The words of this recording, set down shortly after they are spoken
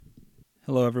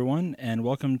Hello, everyone, and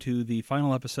welcome to the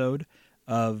final episode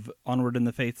of Onward in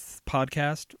the Faith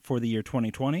podcast for the year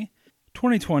 2020.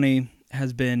 2020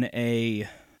 has been a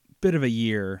bit of a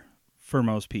year for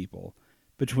most people,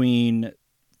 between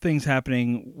things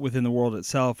happening within the world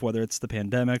itself, whether it's the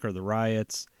pandemic or the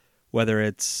riots, whether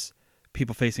it's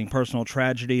people facing personal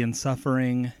tragedy and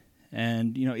suffering,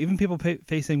 and even people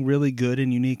facing really good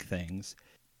and unique things.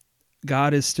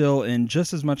 God is still in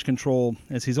just as much control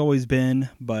as he's always been,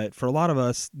 but for a lot of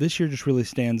us, this year just really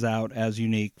stands out as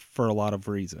unique for a lot of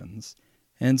reasons.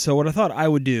 And so what I thought I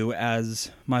would do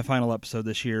as my final episode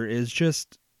this year is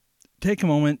just take a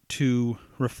moment to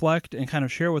reflect and kind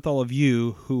of share with all of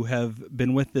you who have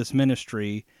been with this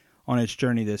ministry on its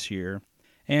journey this year,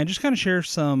 and just kind of share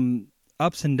some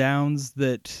ups and downs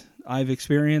that I've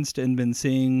experienced and been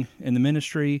seeing in the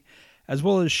ministry, as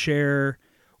well as share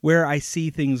where I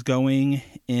see things going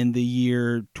in the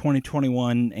year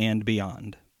 2021 and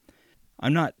beyond.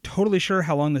 I'm not totally sure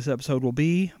how long this episode will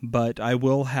be, but I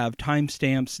will have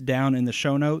timestamps down in the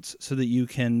show notes so that you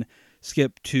can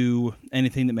skip to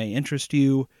anything that may interest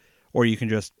you, or you can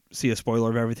just see a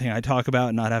spoiler of everything I talk about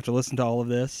and not have to listen to all of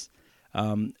this.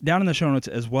 Down in the show notes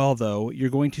as well, though, you're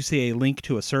going to see a link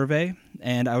to a survey,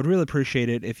 and I would really appreciate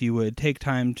it if you would take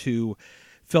time to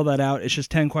fill that out. It's just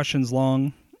 10 questions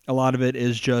long. A lot of it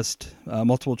is just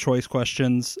multiple choice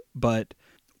questions, but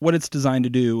what it's designed to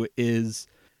do is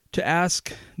to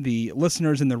ask the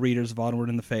listeners and the readers of Onward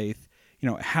in the Faith,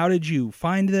 how did you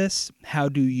find this? How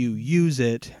do you use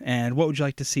it? And what would you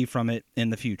like to see from it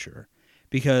in the future?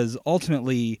 Because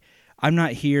ultimately, I'm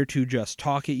not here to just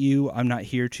talk at you. I'm not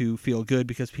here to feel good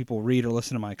because people read or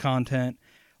listen to my content.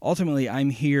 Ultimately, I'm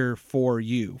here for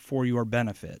you, for your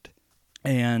benefit.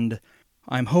 And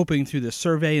I'm hoping through this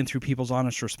survey and through people's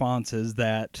honest responses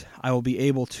that I will be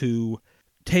able to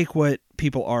take what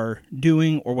people are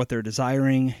doing or what they're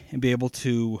desiring and be able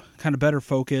to kind of better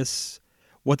focus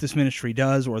what this ministry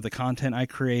does or the content I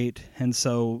create. And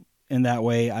so in that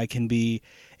way, I can be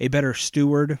a better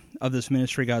steward of this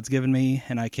ministry God's given me,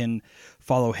 and I can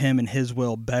follow him and his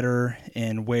will better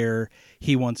in where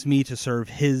he wants me to serve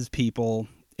his people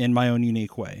in my own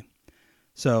unique way.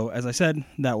 So, as I said,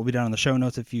 that will be down in the show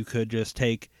notes if you could just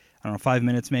take, 5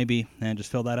 minutes maybe, and just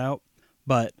fill that out.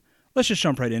 But let's just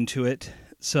jump right into it.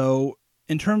 So,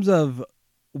 in terms of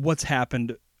what's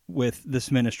happened with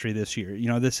this ministry this year,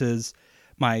 this is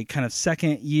my kind of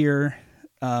second year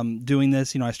doing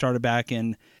this. I started back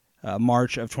in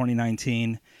March of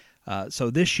 2019. So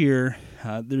this year,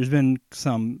 there's been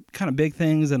some kind of big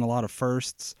things and a lot of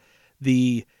firsts.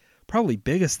 The probably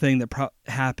biggest thing that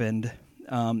happened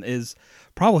is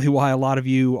probably why a lot of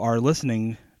you are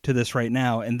listening to this right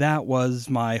now, and that was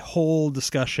my whole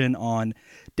discussion on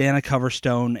Dana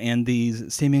Coverstone and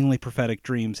these seemingly prophetic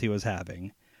dreams he was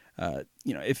having.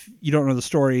 If you don't know the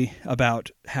story about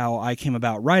how I came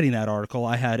about writing that article,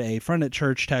 I had a friend at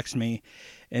church text me,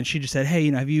 and she just said, hey,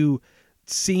 have you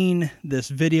seen this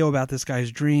video about this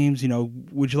guy's dreams?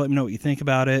 Would you let me know what you think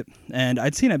about it? And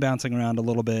I'd seen it bouncing around a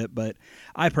little bit, but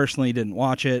I personally didn't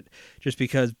watch it just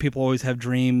because people always have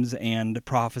dreams and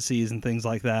prophecies and things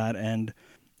like that. And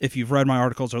if you've read my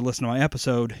articles or listened to my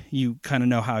episode, you kind of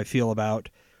know how I feel about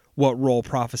what role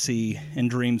prophecy and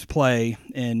dreams play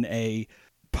in a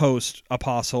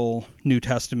post-apostle New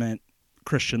Testament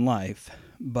Christian life.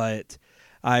 But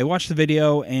I watched the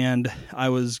video and I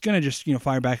was going to just,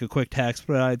 fire back a quick text,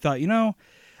 but I thought,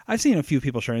 I've seen a few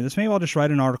people sharing this. Maybe I'll just write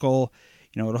an article,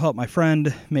 it'll help my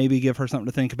friend, maybe give her something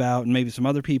to think about, and maybe some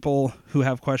other people who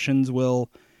have questions will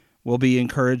be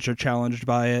encouraged or challenged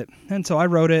by it. And so I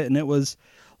wrote it, and it was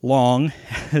long,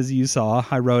 as you saw.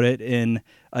 I wrote it in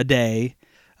a day.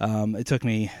 It took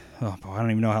me, I don't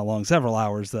even know how long, several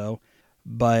hours though.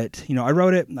 But, I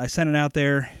wrote it, I sent it out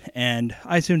there, and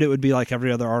I assumed it would be like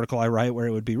every other article I write where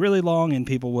it would be really long and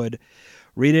people would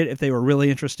read it if they were really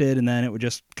interested, and then it would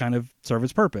just kind of serve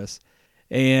its purpose.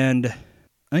 And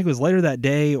I think it was later that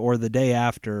day or the day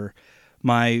after,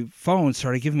 my phone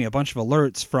started giving me a bunch of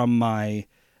alerts from my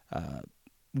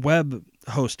web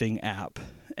hosting app,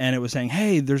 and it was saying,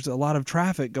 hey, there's a lot of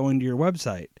traffic going to your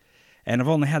website. And I've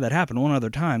only had that happen one other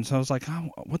time, so I was like,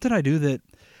 what did I do that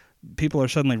people are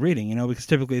suddenly reading, because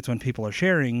typically it's when people are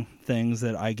sharing things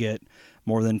that I get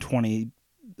more than 20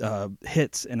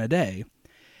 hits in a day.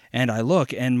 And I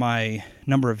look, and my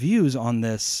number of views on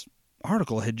this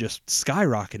article had just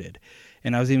skyrocketed.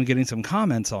 And I was even getting some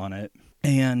comments on it.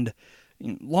 And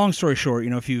long story short,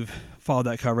 if you've followed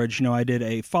that coverage, I did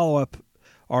a follow-up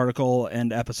article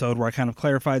and episode where I kind of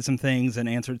clarified some things and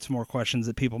answered some more questions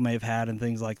that people may have had and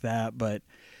things like that. But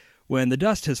when the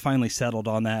dust has finally settled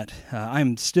on that,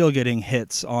 I'm still getting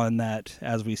hits on that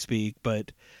as we speak,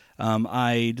 but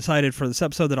I decided for this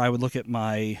episode that I would look at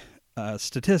my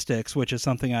statistics, which is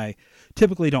something I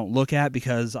typically don't look at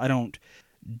because I don't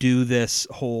do this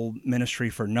whole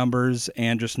ministry for numbers,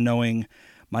 and just knowing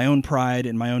my own pride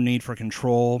and my own need for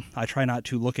control, I try not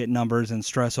to look at numbers and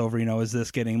stress over, is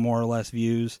this getting more or less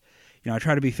views? I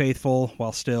try to be faithful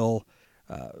while still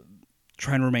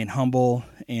trying to remain humble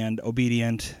and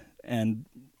obedient and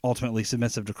ultimately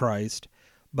submissive to Christ.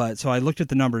 But so I looked at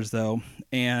the numbers, though,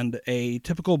 and a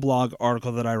typical blog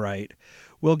article that I write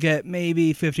will get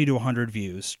maybe 50 to 100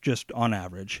 views, just on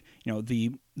average.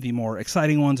 The more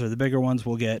exciting ones or the bigger ones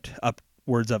will get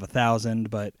upwards of 1,000,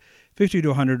 but 50 to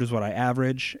 100 is what I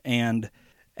average. And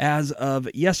as of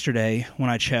yesterday, when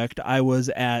I checked, I was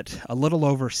at a little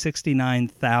over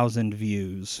 69,000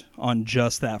 views on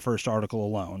just that first article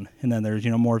alone. And then there's,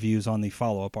 more views on the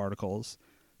follow-up articles.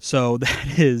 So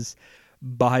that is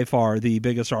by far the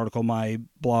biggest article my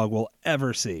blog will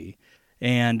ever see.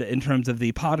 And in terms of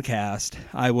the podcast,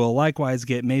 I will likewise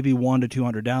get maybe 100 to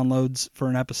 200 downloads for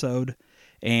an episode.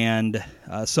 And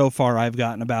so far, I've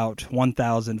gotten about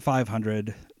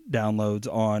 1,500 downloads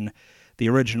on the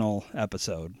original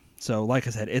episode. So like I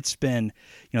said, it's been,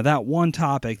 that one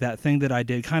topic, that thing that I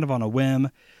did kind of on a whim,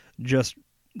 just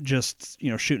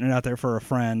shooting it out there for a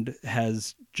friend,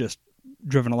 has just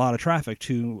driven a lot of traffic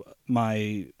to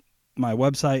my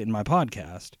website and my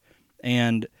podcast.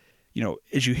 And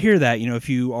as you hear that, if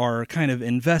you are kind of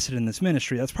invested in this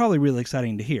ministry, that's probably really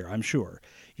exciting to hear, I'm sure.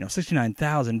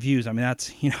 69,000 views,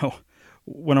 that's,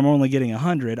 when I'm only getting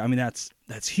 100,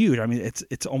 that's huge.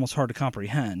 It's almost hard to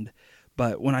comprehend.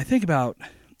 But when I think about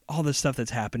all this stuff that's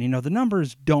happened, the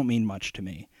numbers don't mean much to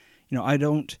me.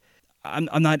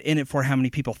 I'm not in it for how many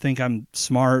people think I'm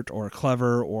smart or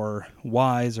clever or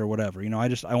wise or whatever.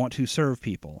 I want to serve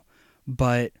people.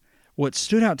 But what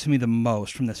stood out to me the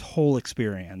most from this whole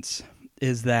experience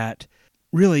is that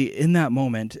really in that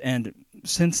moment and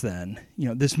since then,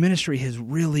 this ministry has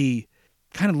really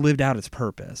kind of lived out its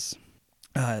purpose.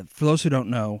 For those who don't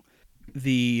know,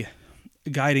 the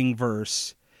guiding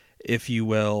verse, if you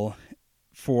will,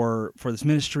 for this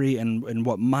ministry and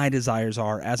what my desires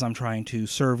are as I'm trying to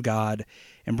serve God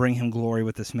and bring him glory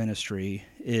with this ministry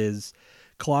is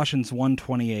Colossians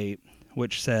 1:28,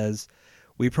 which says,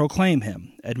 "We proclaim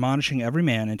him, admonishing every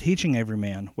man and teaching every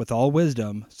man with all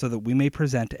wisdom, so that we may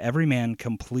present every man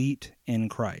complete in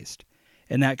Christ."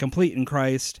 And that complete in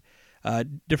Christ,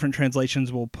 different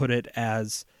translations will put it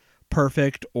as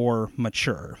perfect or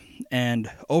mature. And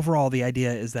overall, the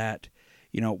idea is that,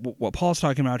 what Paul's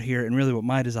talking about here, and really what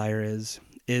my desire is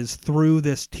through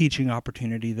this teaching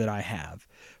opportunity that I have,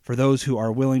 for those who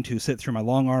are willing to sit through my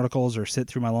long articles or sit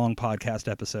through my long podcast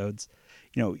episodes,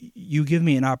 you give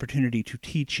me an opportunity to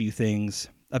teach you things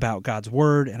about God's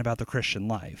Word and about the Christian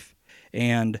life.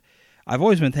 And I've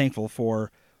always been thankful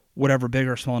for whatever big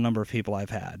or small number of people I've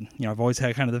had. I've always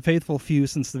had kind of the faithful few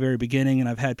since the very beginning, and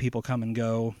I've had people come and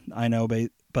go, I know,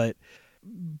 but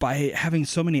by having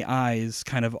so many eyes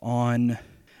kind of on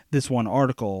this one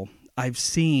article, I've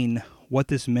seen what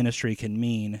this ministry can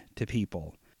mean to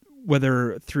people,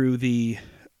 whether through the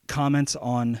comments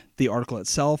on the article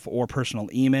itself or personal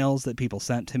emails that people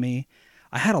sent to me.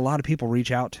 I had a lot of people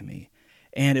reach out to me,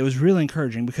 and it was really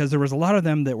encouraging because there was a lot of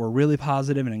them that were really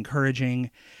positive and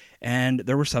encouraging, and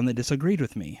there were some that disagreed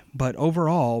with me. But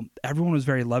overall, everyone was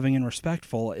very loving and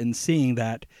respectful in seeing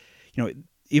that,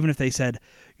 even if they said,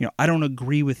 I don't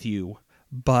agree with you,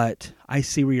 but I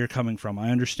see where you're coming from. I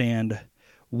understand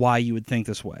why you would think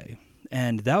this way.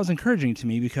 And that was encouraging to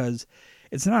me because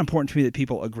it's not important to me that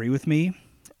people agree with me.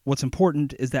 What's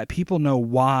important is that people know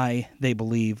why they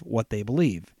believe what they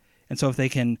believe. And so if they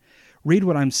can read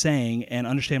what I'm saying and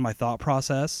understand my thought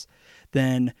process,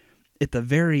 then at the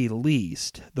very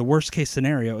least, the worst case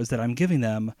scenario is that I'm giving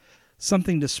them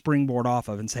something to springboard off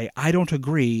of and say, I don't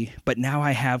agree, but now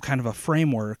I have kind of a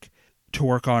framework to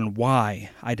work on why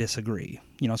I disagree.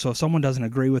 So if someone doesn't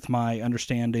agree with my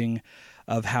understanding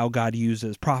of how God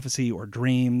uses prophecy or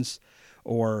dreams,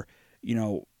 or,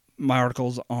 my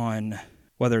articles on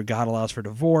whether God allows for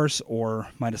divorce, or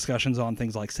my discussions on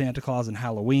things like Santa Claus and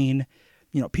Halloween,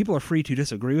 people are free to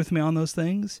disagree with me on those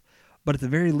things, but at the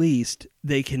very least,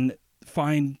 they can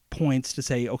find points to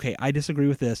say, okay, I disagree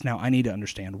with this, now I need to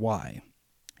understand why.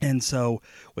 And so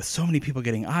with so many people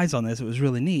getting eyes on this, it was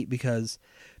really neat because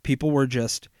people were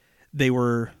they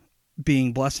were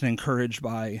being blessed and encouraged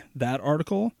by that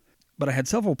article. But I had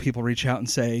several people reach out and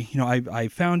say, I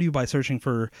found you by searching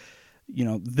for,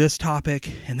 this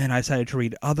topic, and then I decided to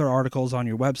read other articles on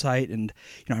your website, and,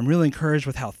 I'm really encouraged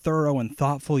with how thorough and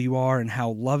thoughtful you are and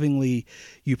how lovingly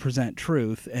you present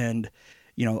truth. And,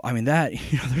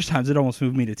 there's times it almost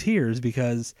moved me to tears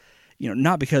because,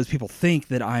 not because people think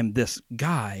that I'm this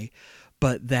guy,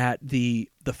 but that the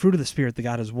fruit of the Spirit that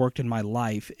God has worked in my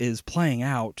life is playing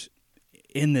out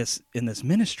in this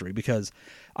ministry, because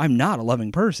I'm not a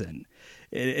loving person.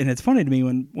 And it's funny to me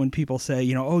when people say,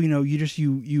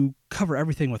 you cover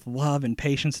everything with love and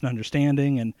patience and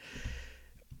understanding. And,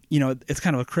 it's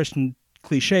kind of a Christian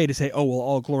cliche to say, oh, well,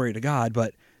 all glory to God.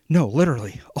 But no,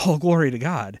 literally, all glory to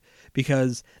God,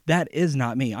 because that is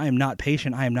not me. I am not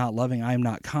patient. I am not loving. I am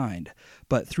not kind.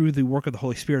 But through the work of the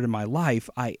Holy Spirit in my life,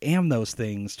 I am those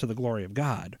things to the glory of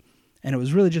God. And it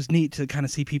was really just neat to kind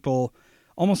of see people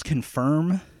almost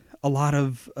confirm a lot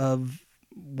of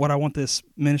what I want this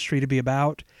ministry to be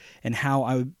about, and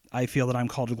how I feel that I'm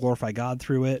called to glorify God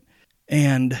through it.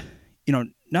 And,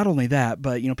 not only that,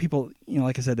 but, people,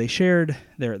 like I said, they shared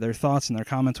their thoughts and their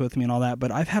comments with me and all that.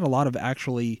 But I've had a lot of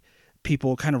actually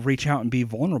people kind of reach out and be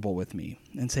vulnerable with me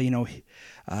and say,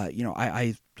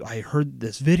 I heard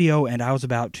this video and I was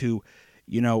about to,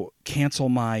 cancel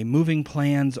my moving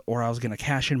plans, or I was going to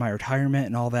cash in my retirement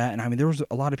and all that. And I mean, there was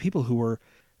a lot of people who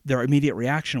their immediate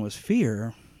reaction was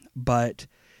fear, but,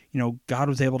 God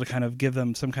was able to kind of give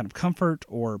them some kind of comfort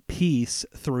or peace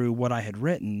through what I had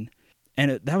written.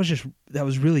 And that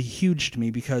was really huge to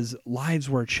me, because lives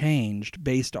were changed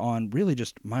based on really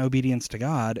just my obedience to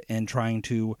God and trying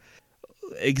to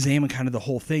examine kind of the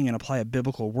whole thing and apply a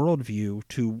biblical worldview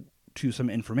to some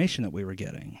information that we were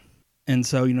getting. And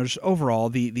so, just overall,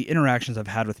 the interactions I've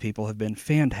had with people have been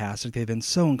fantastic. They've been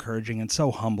so encouraging and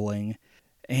so humbling.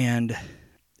 And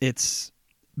it's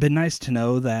been nice to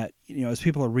know that, as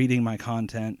people are reading my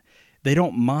content, they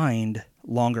don't mind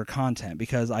longer content,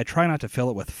 because I try not to fill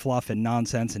it with fluff and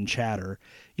nonsense and chatter.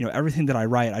 Everything that I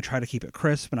write, I try to keep it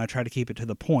crisp and I try to keep it to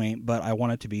the point, but I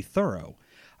want it to be thorough.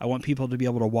 I want people to be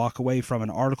able to walk away from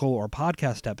an article or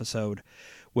podcast episode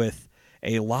with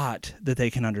a lot that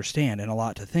they can understand and a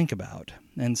lot to think about.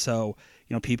 And so,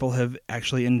 people have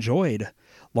actually enjoyed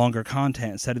longer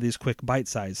content instead of these quick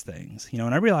bite-sized things.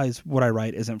 And I realize what I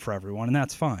write isn't for everyone, and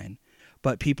that's fine.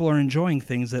 But people are enjoying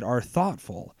things that are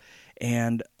thoughtful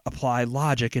and apply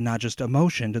logic and not just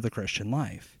emotion to the Christian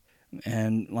life.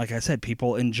 And like I said,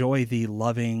 people enjoy the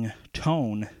loving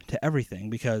tone to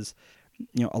everything, because,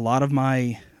 a lot of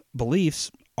my beliefs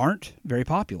aren't very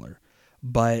popular,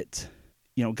 but,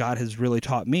 God has really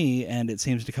taught me, and it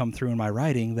seems to come through in my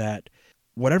writing, that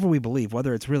whatever we believe,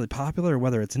 whether it's really popular or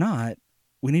whether it's not,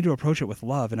 we need to approach it with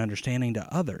love and understanding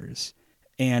to others,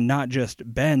 and not just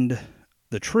bend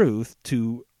the truth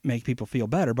to make people feel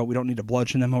better, but we don't need to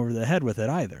bludgeon them over the head with it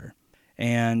either.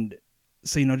 And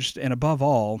so, and above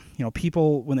all,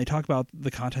 people, when they talk about the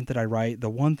content that I write,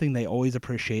 the one thing they always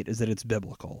appreciate is that it's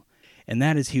biblical. And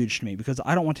that is huge to me, because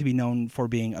I don't want to be known for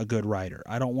being a good writer.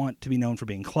 I don't want to be known for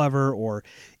being clever or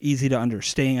easy to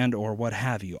understand or what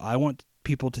have you. I want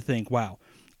people to think, wow,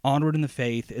 Onward in the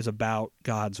Faith is about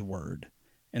God's Word.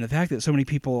 And the fact that so many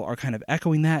people are kind of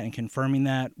echoing that and confirming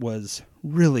that was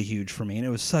really huge for me. And it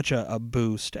was such a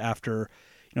boost after,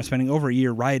 spending over a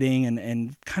year writing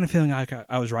and kind of feeling like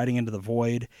I was writing into the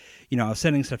void. I was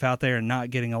sending stuff out there and not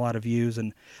getting a lot of views.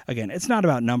 And again, it's not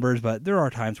about numbers, but there are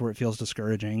times where it feels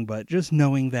discouraging. But just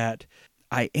knowing that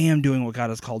I am doing what God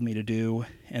has called me to do,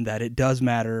 and that it does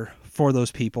matter for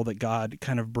those people that God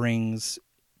kind of brings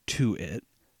to it,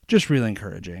 just really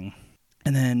encouraging.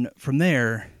 And then from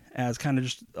there, as kind of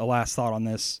just a last thought on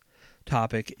this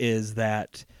topic, is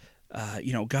that,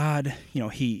 God,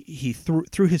 he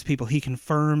through his people, he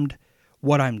confirmed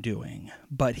what I'm doing,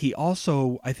 but he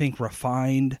also, I think,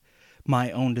 refined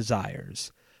my own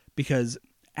desires, because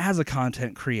as a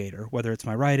content creator, whether it's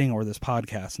my writing or this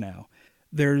podcast now,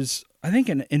 there's, I think,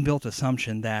 an inbuilt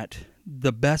assumption that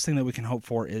the best thing that we can hope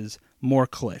for is more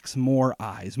clicks, more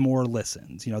eyes, more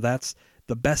listens. That's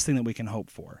the best thing that we can hope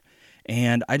for.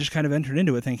 And I just kind of entered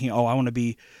into it thinking, I want to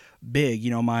be big.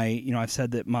 I've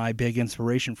said that my big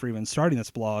inspiration for even starting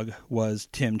this blog was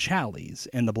Tim Challies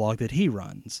and the blog that he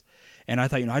runs. And I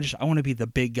thought, I want to be the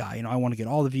big guy. I want to get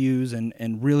all the views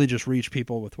and really just reach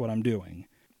people with what I'm doing.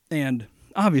 And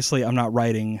obviously I'm not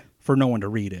writing for no one to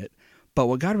read it. But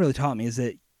what God really taught me is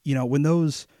that, when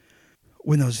those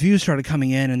views started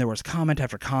coming in and there was comment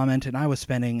after comment, and I was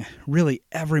spending really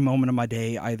every moment of my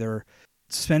day either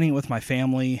spending it with my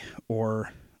family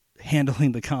or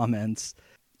handling the comments,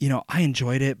 I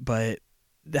enjoyed it, but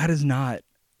that is not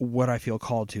what I feel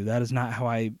called to. That is not how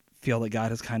I feel that God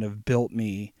has kind of built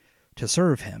me to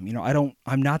serve him.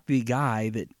 I'm not the guy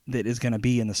that is going to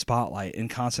be in the spotlight and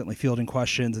constantly fielding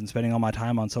questions and spending all my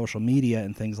time on social media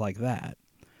and things like that.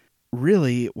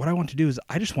 Really, what I want to do is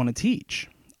I just want to teach.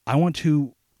 I want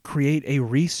to create a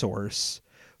resource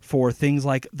for things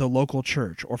like the local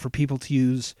church, or for people to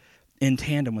use in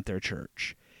tandem with their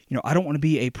church. I don't want to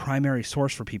be a primary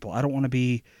source for people. I don't want to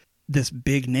be this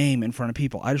big name in front of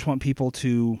people. I just want people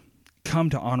to come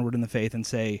to Onward in the Faith and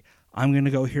say, I'm going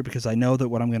to go here because I know that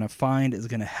what I'm going to find is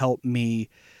going to help me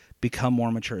become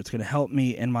more mature. It's going to help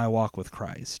me in my walk with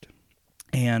Christ.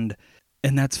 And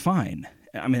that's fine.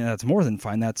 I mean, that's more than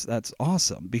fine. That's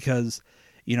awesome because,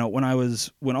 when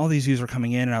all these views were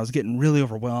coming in and I was getting really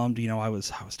overwhelmed, I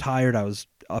was tired. I was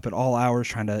up at all hours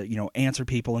trying to, answer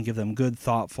people and give them good,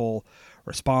 thoughtful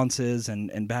responses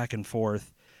and back and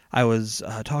forth. I was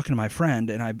talking to my friend,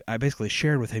 and I basically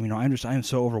shared with him, I am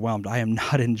so overwhelmed. I am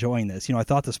not enjoying this. I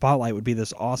thought the spotlight would be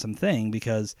this awesome thing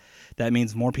because that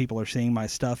means more people are seeing my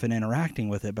stuff and interacting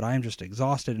with it, but I am just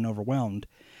exhausted and overwhelmed.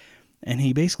 And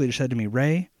he basically just said to me,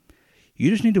 Ray, you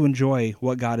just need to enjoy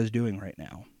what God is doing right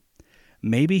now.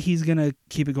 Maybe he's going to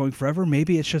keep it going forever.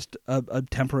 Maybe it's just a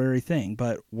temporary thing,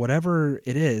 but whatever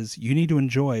it is, you need to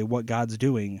enjoy what God's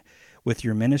doing with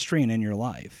your ministry and in your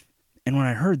life. And when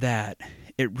I heard that,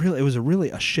 it was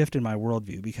a shift in my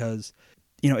worldview because,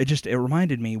 it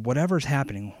reminded me whatever's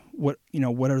happening,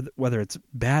 whether it's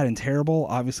bad and terrible,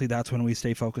 obviously that's when we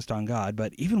stay focused on God.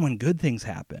 But even when good things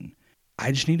happen,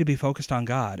 I just need to be focused on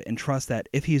God and trust that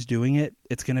if he's doing it,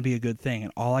 it's going to be a good thing.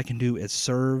 And all I can do is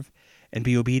serve and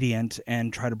be obedient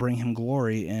and try to bring him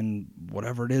glory in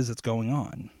whatever it is that's going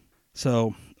on.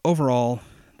 So overall,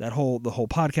 the whole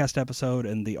podcast episode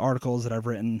and the articles that I've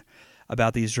written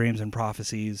about these dreams and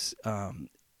prophecies,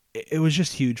 it was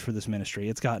just huge for this ministry.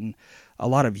 It's gotten a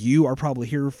lot of you are probably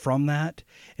here from that,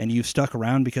 and you've stuck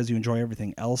around because you enjoy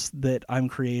everything else that I'm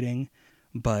creating.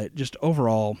 But just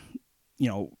overall,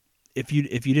 if you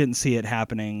didn't see it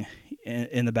happening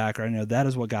in the background, that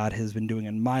is what God has been doing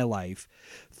in my life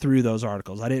through those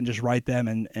articles. I didn't just write them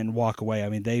and walk away. I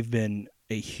mean, they've been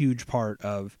a huge part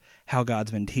of how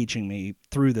God's been teaching me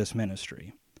through this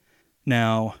ministry.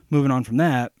 Now, moving on from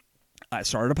that, I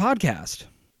started a podcast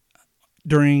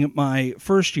during my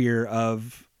first year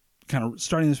of kind of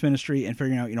starting this ministry and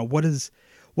figuring out, what is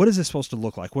this supposed to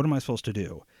look like? What am I supposed to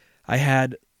do? I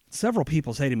had several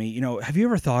people say to me, have you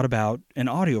ever thought about an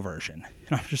audio version?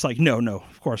 And I'm just like, no,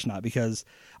 of course not, because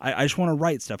I just want to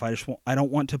write stuff. I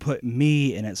don't want to put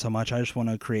me in it so much. I just want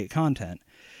to create content.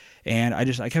 And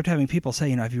I kept having people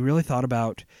say, have you really thought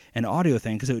about an audio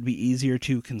thing? Because it would be easier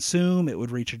to consume. It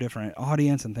would reach a different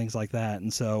audience and things like that.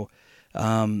 And so,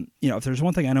 if there's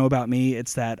one thing I know about me,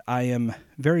 it's that I am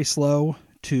very slow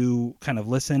to kind of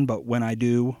listen, but when I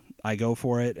do, I go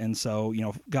for it. And so,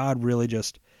 God really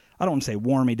just, I don't want to say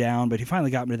wore me down, but he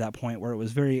finally got me to that point where it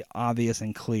was very obvious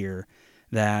and clear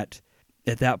that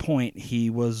at that point he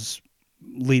was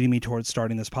leading me towards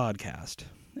starting this podcast.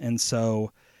 And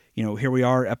so, here we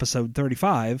are, episode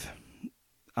 35.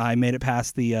 I made it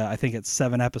past the, I think it's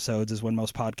 7 episodes is when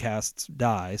most podcasts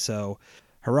die. So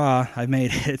hurrah, I've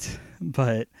made it.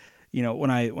 But, when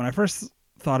I first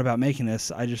thought about making this,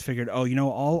 I just figured,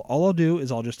 all I'll do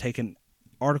is I'll just take an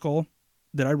article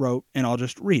that I wrote and I'll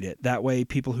just read it. That way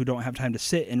people who don't have time to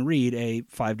sit and read a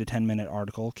 5 to 10 minute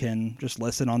article can just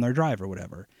listen on their drive or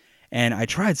whatever. And I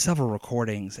tried several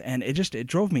recordings and it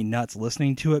drove me nuts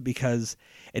listening to it because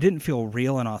it didn't feel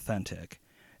real and authentic.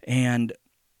 And,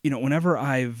 whenever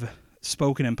I've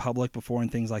spoken in public before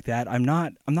and things like that, I'm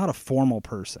not a formal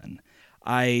person.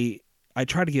 I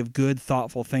try to give good,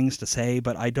 thoughtful things to say,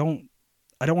 but I don't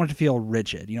want it to feel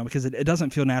rigid, because it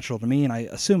doesn't feel natural to me, and I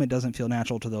assume it doesn't feel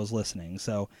natural to those listening.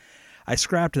 So I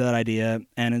scrapped that idea,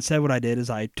 and instead what I did is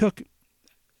I took,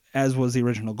 as was the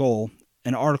original goal,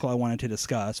 an article I wanted to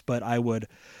discuss, but I would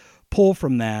pull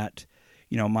from that,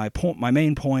 my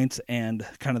main points and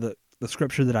kind of the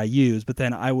scripture that I use, but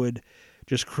then I would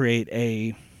just create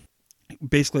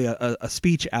basically a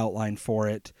speech outline for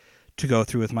it to go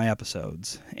through with my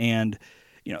episodes. And,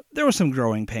 there were some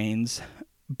growing pains,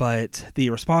 but the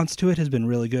response to it has been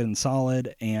really good and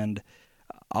solid. And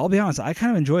I'll be honest, I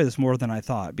kind of enjoy this more than I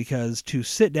thought, because to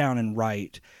sit down and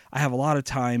write, I have a lot of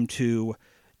time to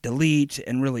delete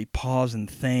and really pause and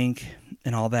think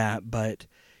and all that. But,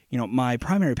 my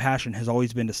primary passion has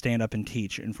always been to stand up and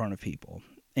teach in front of people.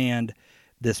 And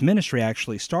this ministry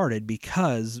actually started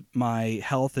because my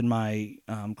health and my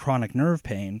chronic nerve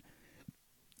pain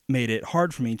made it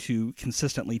hard for me to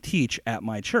consistently teach at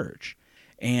my church.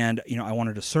 And, I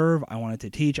wanted to serve, I wanted to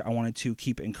teach, I wanted to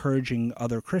keep encouraging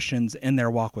other Christians in their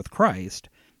walk with Christ.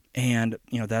 And,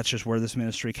 that's just where this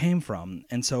ministry came from.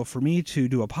 And so for me to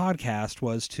do a podcast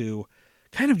was to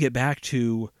kind of get back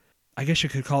to, I guess you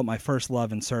could call it my first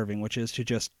love in serving, which is to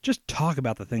just talk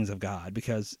about the things of God,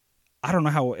 because I don't know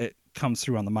how it comes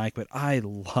through on the mic, but I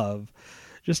love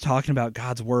just talking about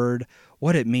God's word,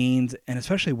 what it means, and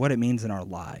especially what it means in our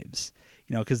lives.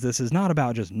 because this is not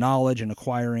about just knowledge and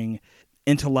acquiring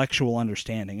intellectual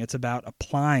understanding. It's about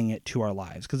applying it to our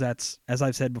lives, because that's, as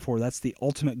I've said before, that's the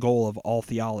ultimate goal of all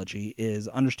theology, is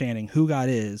understanding who God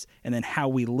is and then how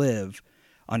we live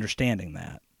understanding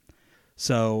that.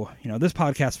 So, this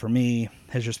podcast for me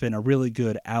has just been a really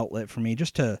good outlet for me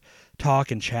just to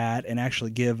talk and chat and actually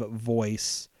give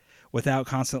voice without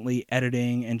constantly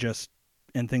editing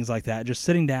and things like that. Just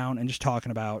sitting down and just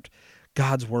talking about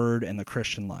God's Word and the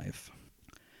Christian life.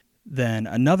 Then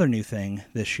another new thing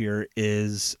this year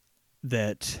is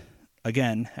that,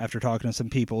 again, after talking to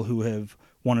some people who have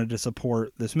wanted to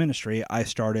support this ministry, I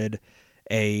started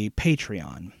a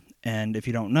Patreon. And if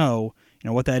you don't know,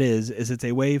 what that is it's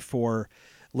a way for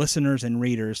listeners and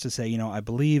readers to say, I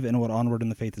believe in what Onward in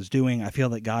the Faith is doing. I feel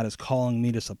that God is calling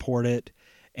me to support it.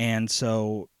 And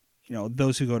so,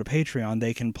 those who go to Patreon,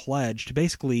 they can pledge to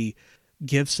basically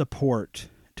give support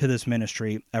to this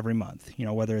ministry every month,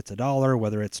 whether it's $1,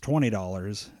 whether it's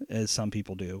 $20, as some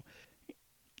people do.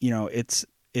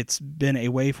 It's been a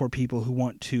way for people who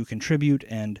want to contribute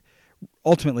and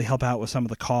ultimately help out with some of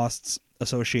the costs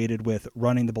associated with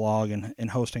running the blog and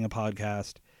hosting a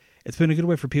podcast. It's been a good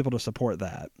way for people to support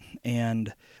that.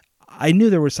 And I knew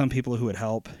there were some people who would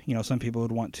help, some people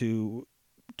would want to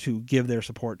give their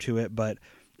support to it, but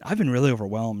I've been really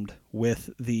overwhelmed with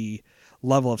the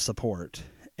level of support.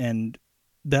 And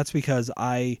that's because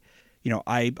I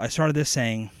started this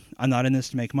saying, I'm not in this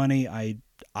to make money. I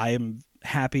am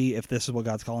happy if this is what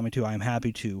God's calling me to. I'm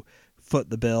happy to foot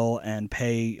the bill and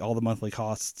pay all the monthly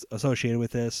costs associated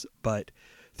with this. But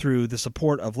through the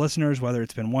support of listeners, whether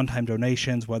it's been one-time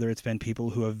donations, whether it's been people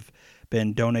who have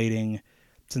been donating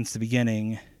since the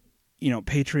beginning,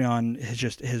 Patreon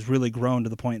has really grown to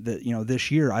the point that,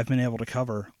 this year I've been able to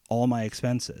cover all my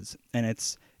expenses. And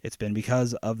it's been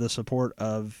because of the support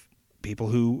of people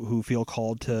who feel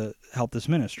called to help this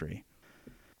ministry.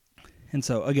 And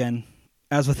so, again,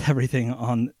 as with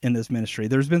everything in this ministry,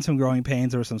 there's been some growing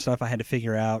pains. There was some stuff I had to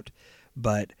figure out,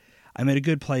 but I'm at a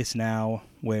good place now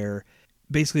where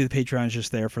basically the Patreon is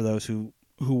just there for those who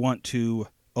want to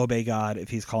obey God if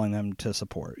he's calling them to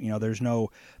support. There's no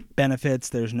benefits,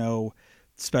 there's no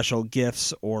special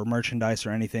gifts or merchandise or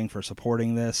anything for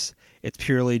supporting this. It's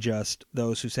purely just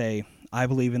those who say, I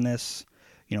believe in this.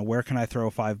 Where can I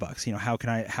throw $5? How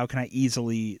can I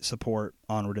easily support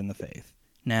Onward in the Faith?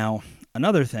 Now,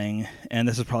 another thing, and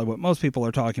this is probably what most people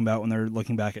are talking about when they're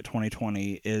looking back at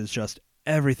 2020, is just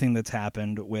everything that's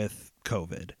happened with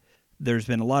COVID. There's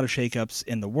been a lot of shakeups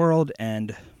in the world,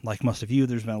 and like most of you,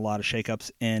 there's been a lot of shakeups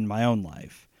in my own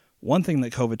life. One thing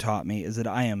that COVID taught me is that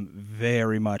I am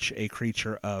very much a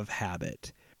creature of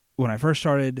habit. When I first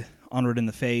started Onward in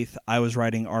the Faith, I was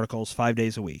writing articles 5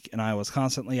 days a week, and I was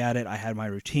constantly at it. I had my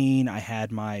routine. I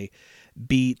had my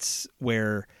beats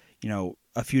where,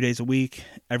 a few days a week,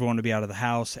 everyone would be out of the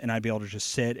house, and I'd be able to just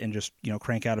sit and just,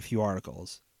 crank out a few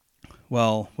articles.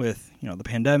 Well, with, the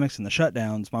pandemics and the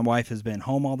shutdowns, my wife has been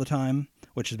home all the time,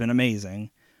 which has been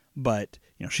amazing. But,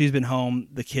 she's been home.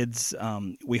 The kids,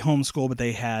 we homeschool, but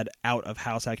they had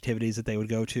out-of-house activities that they would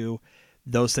go to.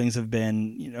 Those things have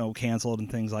been, canceled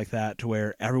and things like that, to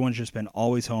where everyone's just been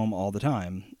always home all the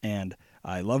time. And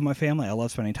I love my family. I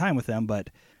love spending time with them. But,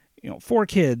 4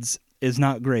 kids is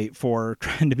not great for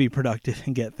trying to be productive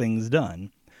and get things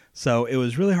done. So it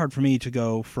was really hard for me to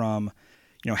go from,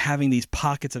 having these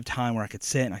pockets of time where I could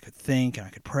sit and I could think and I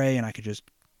could pray and I could just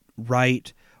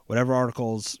write whatever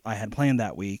articles I had planned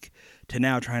that week, to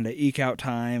now trying to eke out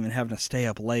time and having to stay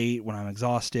up late when I'm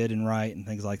exhausted and write and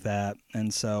things like that.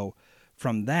 And so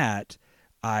from that,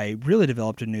 I really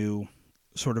developed a new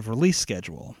sort of release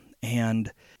schedule.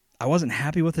 And I wasn't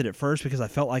happy with it at first because I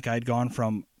felt like I'd gone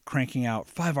from cranking out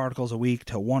 5 articles a week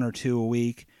to 1 or 2 a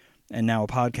week, and now a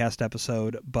podcast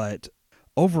episode. But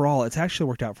overall, it's actually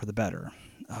worked out for the better.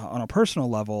 On a personal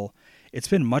level, it's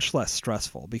been much less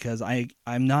stressful because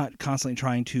I'm not constantly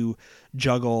trying to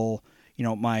juggle,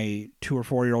 my 2 or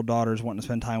 4-year-old daughters wanting to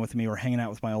spend time with me, or hanging out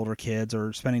with my older kids,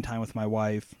 or spending time with my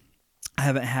wife. I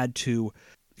haven't had to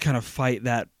kind of fight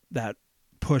that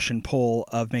push and pull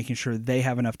of making sure they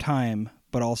have enough time,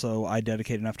 but also I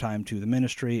dedicate enough time to the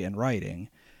ministry and writing.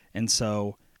 And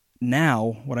so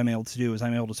now what I'm able to do is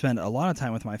I'm able to spend a lot of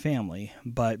time with my family,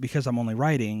 but because I'm only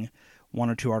writing 1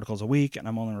 or 2 articles a week and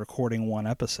I'm only recording 1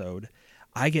 episode,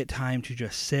 I get time to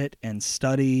just sit and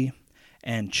study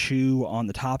and chew on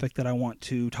the topic that I want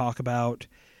to talk about.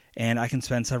 And I can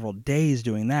spend several days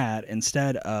doing that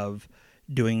instead of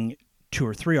doing 2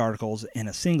 or 3 articles in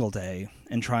a single day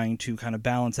and trying to kind of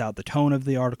balance out the tone of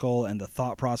the article and the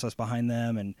thought process behind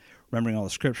them and remembering all the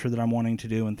scripture that I'm wanting to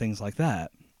do and things like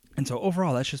that. And so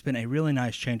overall, that's just been a really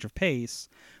nice change of pace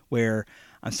where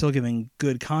I'm still giving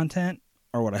good content,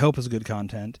 or what I hope is good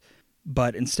content,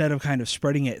 but instead of kind of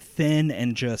spreading it thin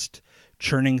and just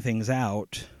churning things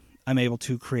out, I'm able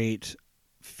to create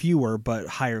fewer but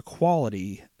higher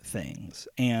quality things.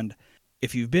 And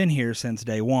if you've been here since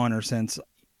day one, or since,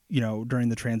 during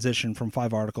the transition from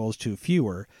 5 articles to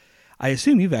fewer, I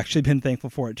assume you've actually been thankful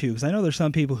for it too, because I know there's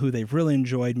some people who they've really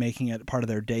enjoyed making it part of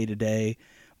their day-to-day,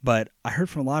 but I heard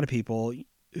from a lot of people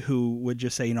who would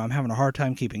just say, I'm having a hard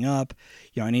time keeping up.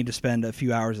 I need to spend a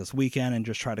few hours this weekend and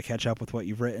just try to catch up with what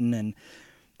you've written. And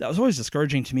that was always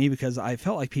discouraging to me, because I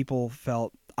felt like people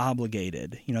felt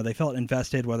obligated. They felt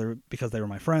invested, whether because they were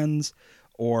my friends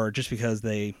or just because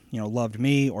they, loved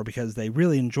me, or because they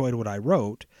really enjoyed what I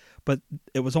wrote. But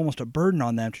it was almost a burden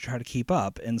on them to try to keep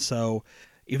up. And so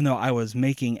even though I was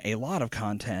making a lot of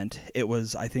content, it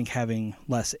was, I think, having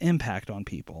less impact on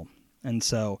people. And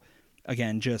so,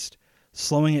 again, just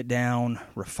slowing it down,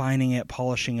 refining it,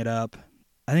 polishing it up,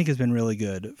 I think has been really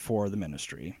good for the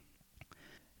ministry.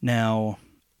 Now,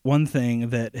 one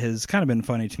thing that has kind of been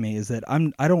funny to me is that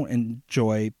I don't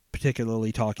enjoy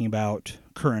particularly talking about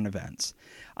current events.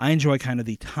 I enjoy kind of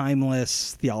the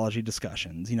timeless theology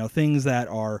discussions, things that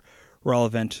are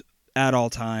relevant at all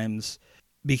times,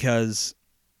 because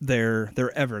they're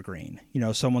evergreen.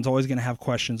 Someone's always going to have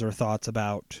questions or thoughts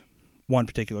about one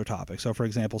particular topic. So, for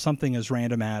example, something as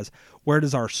random as, where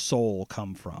does our soul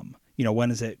come from?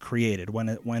 When is it created?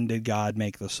 When did God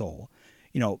make the soul?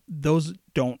 Those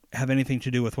don't have anything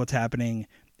to do with what's happening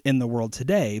in the world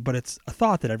today, but it's a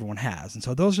thought that everyone has. And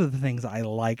so those are the things I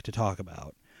like to talk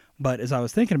about. But as I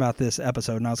was thinking about this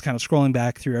episode, and I was kind of scrolling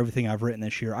back through everything I've written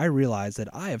this year, I realized that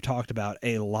I have talked about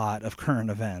a lot of current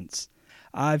events.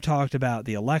 I've talked about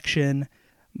the election,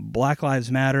 Black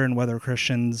Lives Matter, and whether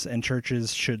Christians and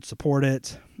churches should support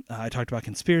it. I talked about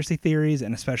conspiracy theories,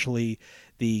 and especially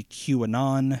the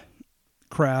QAnon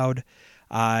crowd.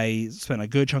 I spent a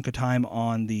good chunk of time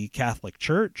on the Catholic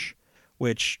Church,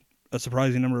 which a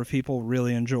surprising number of people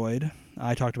really enjoyed.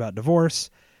 I talked about divorce,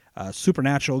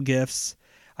 supernatural gifts.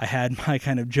 I had my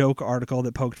kind of joke article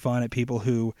that poked fun at people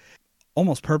who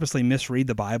almost purposely misread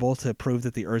the Bible to prove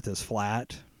that the earth is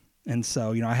flat. And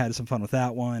so, I had some fun with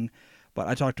that one. But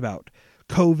I talked about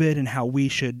COVID and how we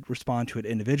should respond to it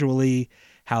individually,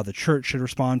 how the church should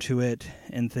respond to it,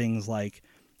 and things like,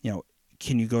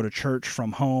 can you go to church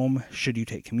from home? Should you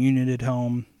take communion at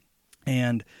home?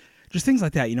 And just things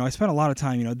like that. I spent a lot of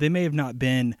time, they may have not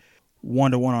been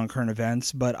one-to-one on current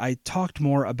events, but I talked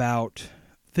more about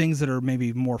things that are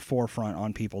maybe more forefront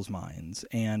on people's minds.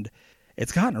 And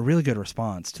it's gotten a really good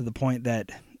response, to the point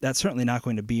that that's certainly not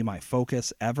going to be my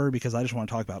focus ever, because I just want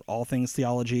to talk about all things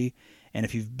theology. And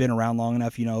if you've been around long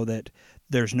enough, you know that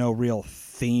there's no real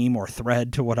theme or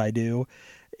thread to what I do.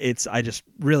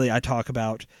 I talk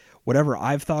about whatever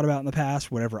I've thought about in the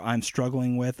past, whatever I'm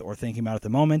struggling with or thinking about at the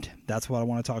moment. That's what I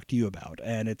want to talk to you about.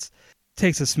 And it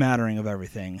takes a smattering of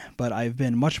everything, but I've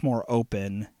been much more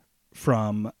open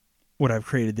from what I've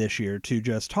created this year to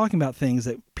just talking about things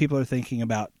that people are thinking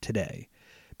about today,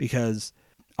 because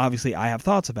obviously I have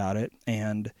thoughts about it,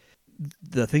 and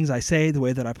the things I say, the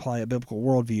way that I apply a biblical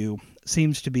worldview,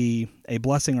 seems to be a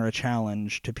blessing or a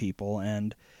challenge to people.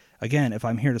 And again, if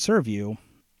I'm here to serve you,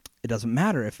 it doesn't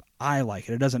matter if I like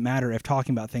it. It doesn't matter if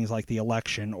talking about things like the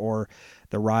election or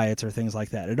the riots or things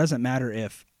like that. It doesn't matter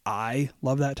if I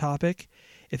love that topic.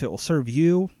 If it will serve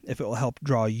you, if it will help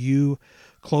draw you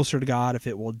closer to God, if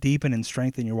it will deepen and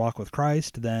strengthen your walk with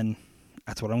Christ, then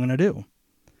that's what I'm going to do.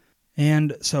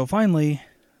 And so finally,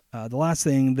 the last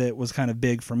thing that was kind of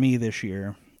big for me this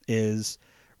year is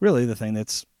really the thing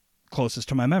that's closest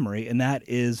to my memory, and that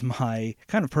is my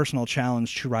kind of personal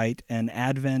challenge to write an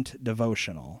Advent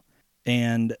devotional.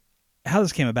 And how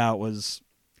this came about was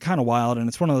kind of wild, and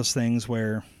it's one of those things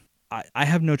where I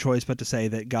have no choice but to say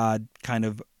that God kind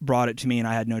of brought it to me, and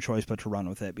I had no choice but to run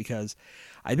with it, because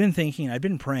I've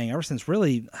been praying ever since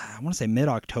really, I want to say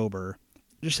mid-October,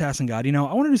 just asking God, I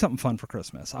want to do something fun for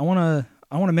Christmas. I want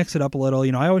to mix it up a little.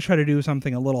 I always try to do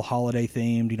something a little holiday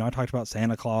themed. I talked about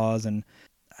Santa Claus and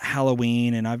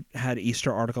Halloween, and I've had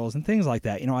Easter articles and things like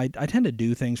that. I tend to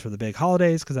do things for the big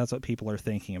holidays because that's what people are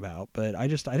thinking about. But I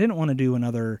didn't want to do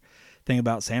another thing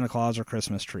about Santa Claus or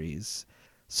Christmas trees.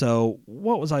 So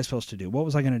what was I supposed to do? What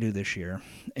was I going to do this year?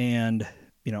 And,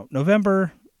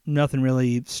 November, nothing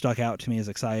really stuck out to me as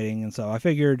exciting. And so I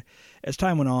figured as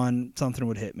time went on, something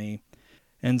would hit me.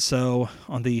 And so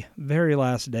on the very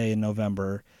last day in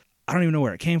November, I don't even know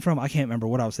where it came from. I can't remember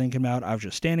what I was thinking about. I was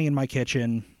just standing in my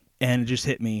kitchen, and it just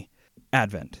hit me,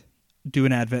 Advent. Do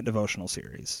an Advent devotional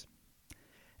series.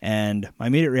 And my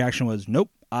immediate reaction was,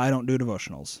 nope, I don't do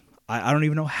devotionals. I don't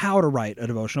even know how to write a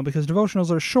devotional, because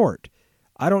devotionals are short.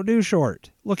 I don't do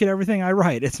short. Look at everything I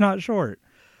write. It's not short.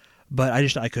 But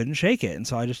I couldn't shake it. And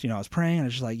so I was praying, and I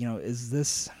was just like, is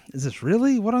this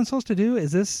really what I'm supposed to do?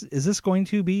 Is this going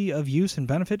to be of use and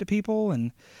benefit to people?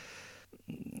 And,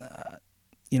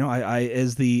 I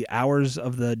as the hours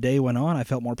of the day went on, I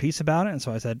felt more peace about it. And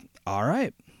so I said, all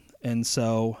right. And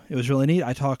so it was really neat.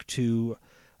 I talked to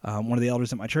one of the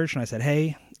elders at my church, and I said,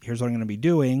 hey, here's what I'm going to be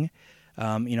doing.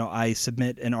 I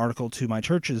submit an article to my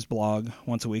church's blog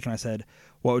once a week, and I said,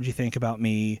 what would you think about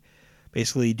me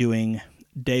basically doing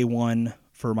day one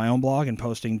for my own blog and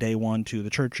posting day one to the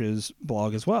church's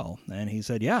blog as well? And he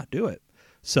said, yeah, do it.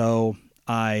 So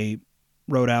I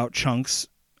wrote out chunks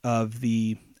of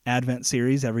the Advent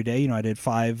series every day. I did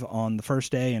 5 on the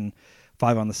first day and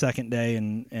 5 on the second day,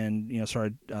 and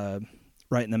started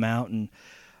writing them out, and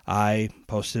I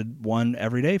posted one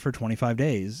every day for 25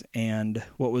 days. And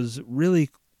what was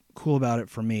really cool about it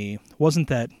for me wasn't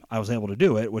that I was able to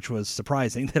do it, which was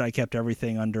surprising that I kept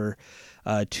everything under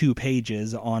 2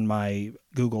 pages on my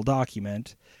Google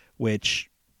document,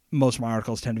 which most of my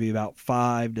articles tend to be about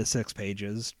 5 to 6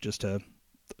 pages, just to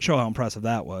show how impressive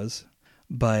that was.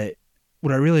 But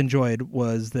what I really enjoyed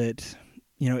was that,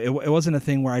 it wasn't a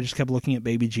thing where I just kept looking at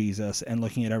baby Jesus and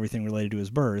looking at everything related to his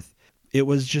birth. It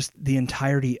was just the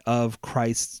entirety of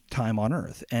Christ's time on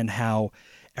earth and how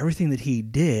everything that he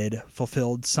did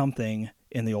fulfilled something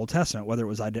in the Old Testament, whether it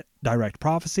was a direct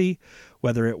prophecy,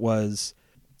 whether it was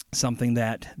something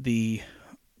that the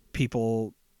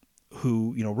people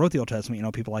who, wrote the Old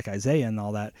Testament, people like Isaiah and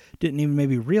all that, didn't even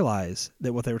maybe realize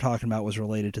that what they were talking about was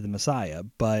related to the Messiah.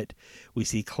 But we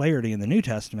see clarity in the New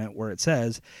Testament where it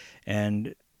says,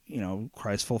 and,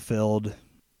 Christ fulfilled,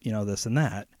 this and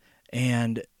that.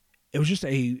 And it was just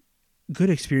a good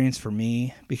experience for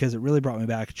me because it really brought me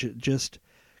back just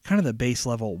kind of the base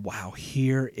level. Wow,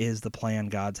 here is the plan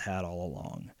God's had all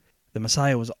along. The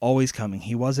Messiah was always coming.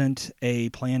 He wasn't a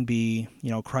plan B.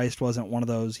 Christ wasn't one of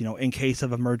those, in case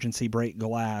of emergency break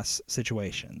glass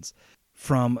situations.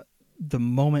 From the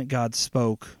moment God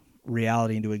spoke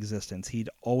reality into existence, he'd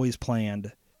always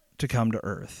planned to come to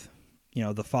earth.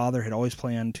 The Father had always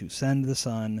planned to send the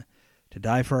Son to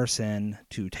die for our sin,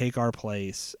 to take our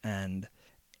place. And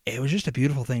it was just a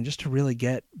beautiful thing just to really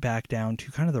get back down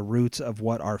to kind of the roots of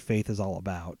what our faith is all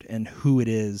about and who it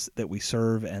is that we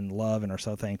serve and love and are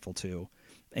so thankful to.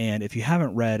 And if you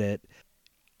haven't read it,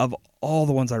 of all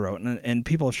the ones I wrote, and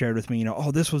people have shared with me,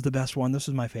 oh, this was the best one, this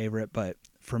was my favorite, but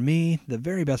for me, the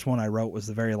very best one I wrote was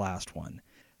the very last one,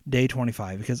 Day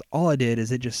 25, because all I did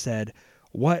is it just said,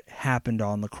 what happened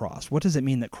on the cross? What does it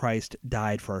mean that Christ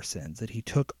died for our sins, that he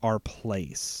took our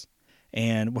place?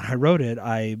 And when I wrote it,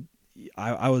 I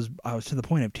was to the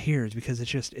point of tears because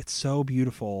it's so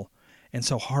beautiful and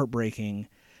so heartbreaking,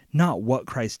 not what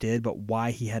Christ did, but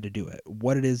why he had to do it,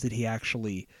 what it is that he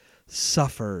actually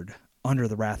suffered under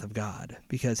the wrath of God,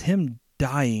 because him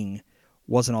dying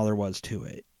wasn't all there was to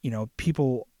it.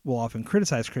 People will often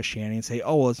criticize Christianity and say,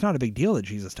 oh, well, it's not a big deal that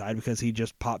Jesus died because he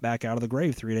just popped back out of the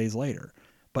grave 3 days later.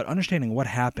 But understanding what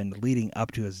happened leading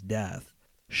up to his death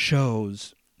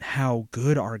shows how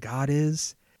good our God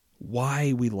is,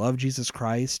 why we love Jesus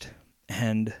Christ,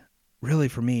 and really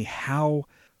for me, how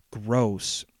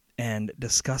gross and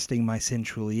disgusting my sin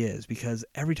truly is. Because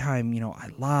every time, I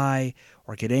lie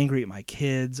or get angry at my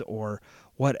kids or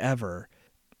whatever,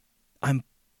 I'm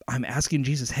asking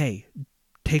Jesus, hey,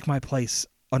 take my place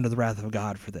under the wrath of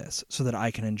God for this so that I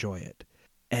can enjoy it.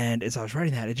 And as I was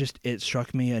writing that, it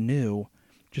struck me anew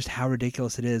just how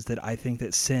ridiculous it is that I think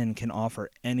that sin can offer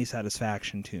any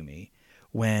satisfaction to me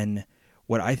when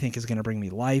what I think is going to bring me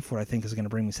life, what I think is going to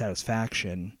bring me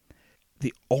satisfaction,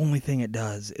 the only thing it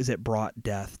does is it brought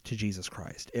death to Jesus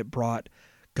Christ. It brought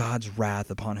God's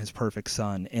wrath upon his perfect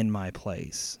Son in my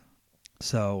place.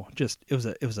 So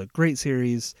it was a great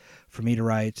series for me to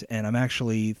write, and I'm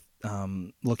actually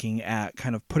looking at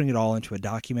kind of putting it all into a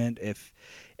document if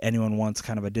anyone wants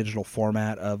kind of a digital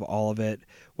format of all of it,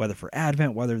 whether for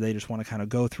Advent, whether they just want to kind of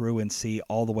go through and see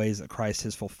all the ways that Christ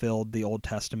has fulfilled the Old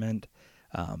Testament.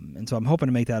 And so I'm hoping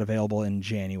to make that available in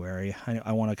January.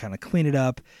 I want to kind of clean it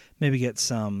up, maybe get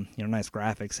some nice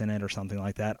graphics in it or something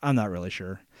like that. I'm not really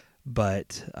sure.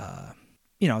 But,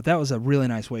 that was a really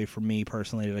nice way for me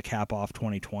personally to cap off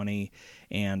 2020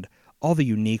 and all the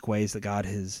unique ways that God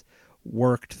has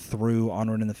worked through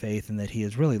Onward in the Faith, and that he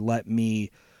has really let me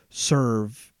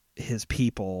serve his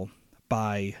people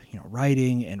by,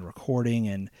 writing and recording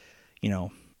and,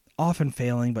 often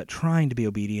failing, but trying to be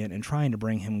obedient and trying to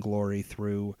bring him glory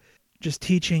through just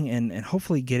teaching and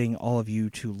hopefully getting all of you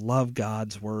to love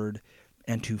God's word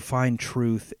and to find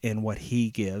truth in what he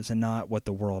gives and not what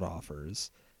the world offers.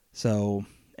 So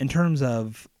in terms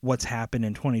of what's happened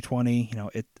in 2020,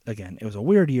 it was a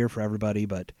weird year for everybody,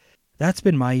 but that's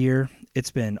been my year.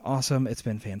 It's been awesome. It's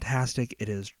been fantastic. It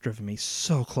has driven me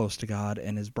so close to God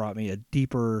and has brought me a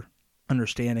deeper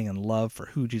understanding and love for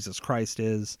who Jesus Christ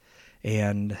is.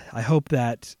 And I hope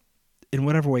that in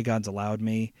whatever way God's allowed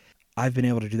me, I've been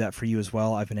able to do that for you as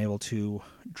well. I've been able to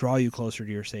draw you closer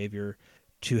to your Savior,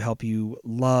 to help you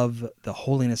love the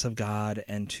holiness of God,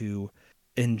 and to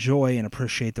enjoy and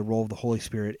appreciate the role of the Holy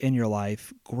Spirit in your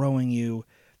life, growing you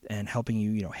and helping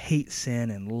you, hate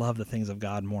sin and love the things of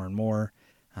God more and more.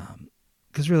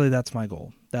 Because really, that's my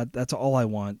goal. That's all I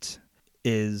want,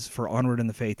 is for Onward in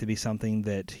the Faith to be something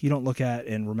that you don't look at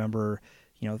and remember,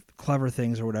 clever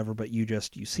things or whatever, but you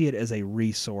see it as a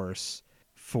resource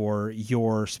for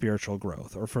your spiritual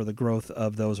growth or for the growth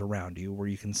of those around you, where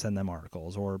you can send them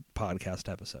articles or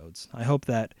podcast episodes. I hope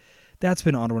that that's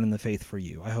been Onward in the Faith for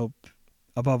you. I hope,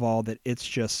 above all, that it's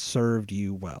just served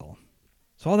you well.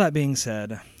 So all that being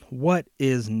said, what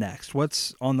is next?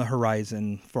 What's on the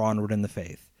horizon for Onward in the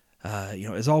Faith?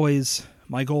 As always,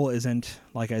 my goal isn't,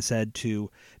 like I said,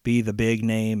 to be the big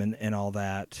name and all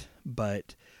that,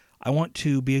 but I want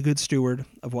to be a good steward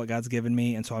of what God's given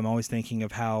me, and so I'm always thinking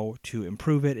of how to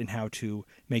improve it and how to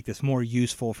make this more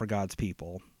useful for God's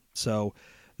people. So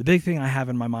the big thing I have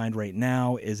in my mind right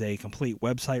now is a complete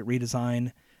website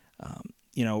redesign.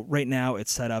 Right now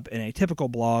it's set up in a typical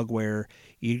blog where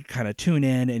you kind of tune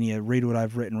in and you read what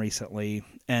I've written recently,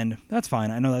 and that's fine.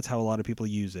 I know that's how a lot of people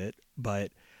use it,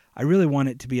 but I really want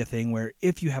it to be a thing where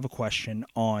if you have a question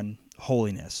on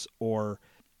holiness or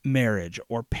marriage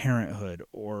or parenthood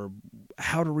or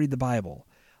how to read the Bible,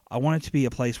 I want it to be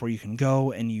a place where you can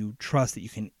go and you trust that you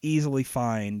can easily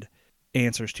find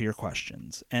answers to your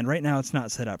questions. And right now it's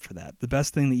not set up for that. The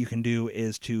best thing that you can do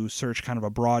is to search kind of a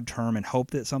broad term and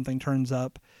hope that something turns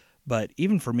up. But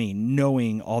even for me,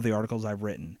 knowing all the articles I've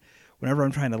written, whenever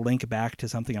I'm trying to link back to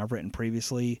something I've written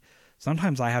previously,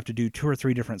 sometimes I have to do 2 or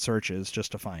 3 different searches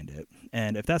just to find it.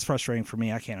 And if that's frustrating for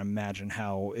me, I can't imagine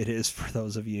how it is for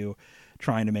those of you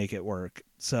trying to make it work.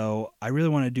 So I really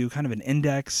want to do kind of an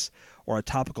index or a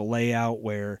topical layout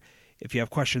where if you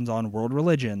have questions on world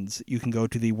religions, you can go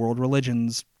to the world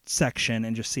religions section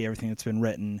and just see everything that's been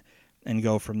written and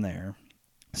go from there.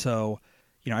 So,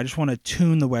 I just want to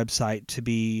tune the website to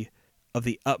be of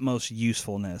the utmost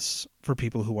usefulness for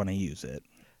people who want to use it.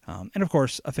 And of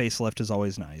course, a facelift is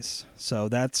always nice. So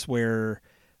that's where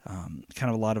kind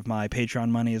of a lot of my Patreon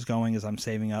money is going, as I'm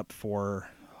saving up for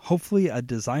hopefully a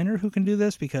designer who can do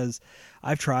this, because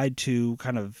I've tried to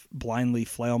kind of blindly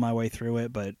flail my way through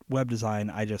it, but web design,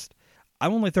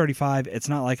 I'm only 35. It's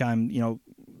not like I'm,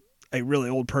 a really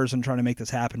old person trying to make this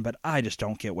happen, but I just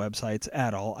don't get websites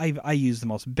at all. I use the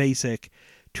most basic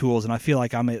tools, and I feel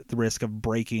like I'm at the risk of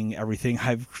breaking everything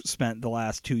I've spent the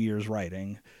last 2 years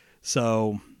writing.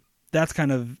 So that's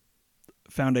kind of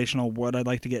foundational what I'd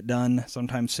like to get done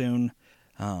sometime soon.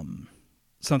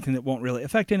 Something that won't really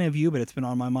affect any of you, but it's been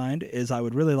on my mind, is I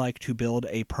would really like to build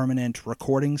a permanent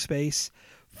recording space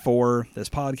for this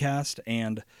podcast,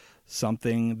 and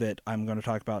something that I'm going to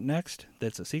talk about next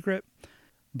that's a secret.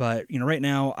 But, right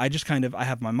now I just I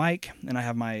have my mic and I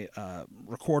have my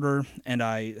recorder and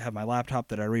I have my laptop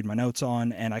that I read my notes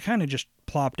on, and I kind of just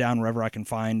plop down wherever I can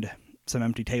find some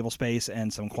empty table space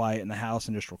and some quiet in the house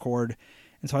and just record.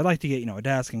 And so I'd like to get, a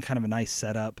desk and kind of a nice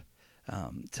setup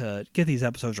to get these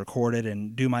episodes recorded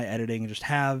and do my editing and just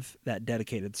have that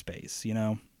dedicated space,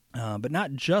 but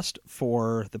not just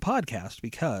for the podcast,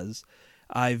 because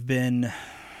I've been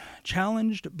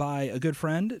challenged by a good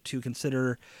friend to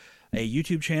consider a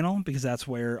YouTube channel, because that's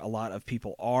where a lot of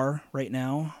people are right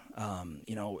now.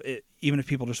 Even if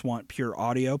people just want pure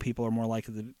audio, people are more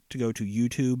likely to go to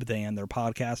YouTube than their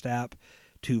podcast app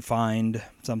to find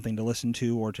something to listen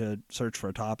to or to search for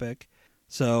a topic.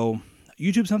 So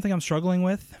YouTube's something I'm struggling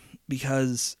with,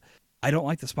 because I don't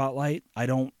like the spotlight. I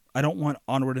don't want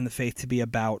Onward in the Faith to be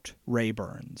about Ray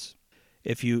Burns.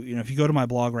 If you go to my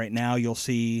blog right now, you'll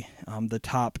see the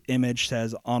top image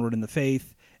says Onward in the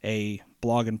Faith, a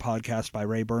blog and podcast by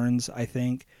Ray Burns, I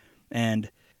think.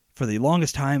 And for the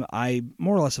longest time, I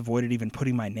more or less avoided even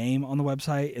putting my name on the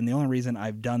website. And the only reason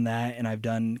I've done that, and I've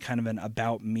done kind of an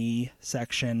About Me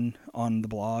section on the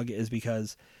blog, is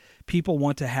because people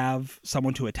want to have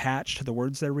someone to attach to the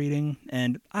words they're reading.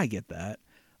 And I get that.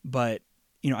 But,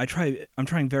 I'm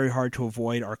trying very hard to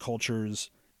avoid our culture's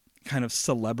kind of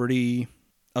celebrity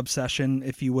obsession,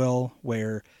 if you will,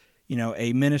 where,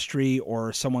 a ministry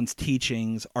or someone's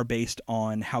teachings are based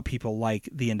on how people like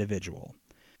the individual.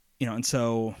 And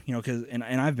so, because, and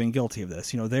I've been guilty of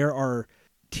this, there are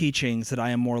teachings that I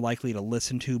am more likely to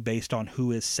listen to based on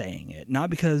who is saying it, not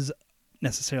because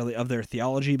necessarily of their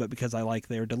theology, but because I like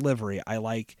their delivery. I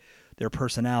like their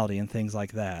personality and things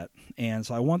like that. And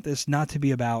so I want this not to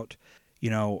be about,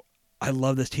 I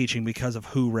love this teaching because of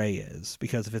who Ray is,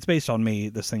 because if it's based on me,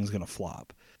 this thing's going to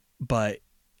flop. But,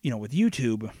 with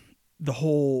YouTube, the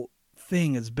whole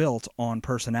thing is built on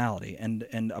personality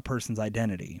and a person's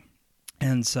identity.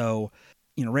 And so,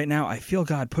 right now I feel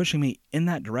God pushing me in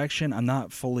that direction. I'm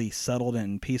not fully settled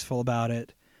and peaceful about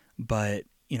it, but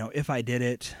if I did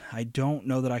it, I don't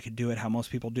know that I could do it how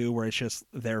most people do, where it's just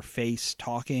their face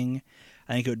talking.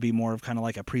 I think it would be more of kind of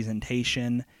like a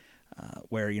presentation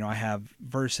where, I have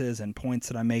verses and points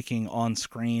that I'm making on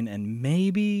screen, and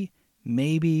maybe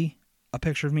a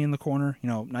picture of me in the corner,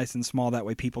 nice and small. That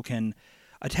way people can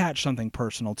attach something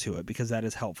personal to it, because that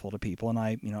is helpful to people. And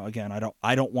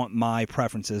I don't want my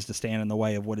preferences to stand in the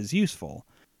way of what is useful.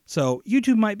 So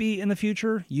YouTube might be in the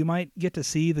future. You might get to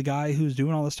see the guy who's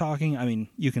doing all this talking. I mean,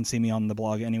 you can see me on the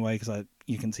blog anyway, because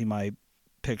you can see my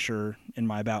picture in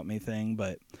my About Me thing.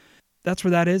 But that's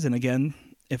where that is. And again,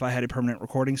 if I had a permanent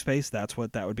recording space, that's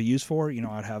what that would be used for.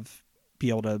 I'd be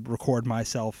able to record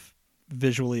myself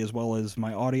visually as well as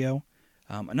my audio.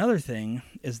 Another thing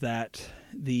is that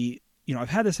I've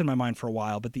had this in my mind for a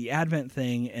while, but the Advent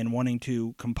thing and wanting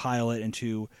to compile it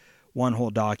into one whole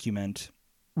document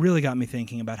really got me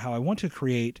thinking about how I want to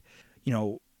create,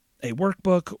 a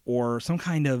workbook or some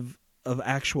kind of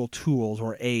actual tools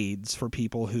or aids for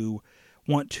people who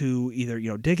want to either,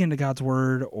 dig into God's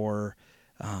Word or,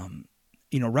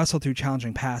 wrestle through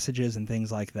challenging passages and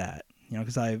things like that.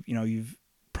 Because you've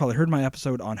probably heard my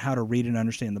episode on how to read and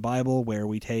understand the Bible, where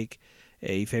we take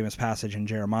a famous passage in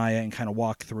Jeremiah and kind of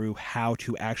walk through how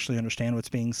to actually understand what's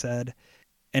being said.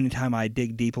 Anytime I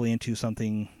dig deeply into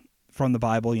something from the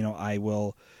Bible, I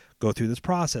will go through this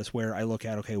process where I look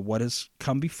at, okay, what has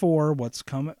come before, what's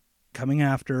coming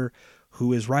after,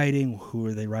 who is writing, who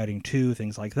are they writing to,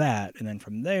 things like that. And then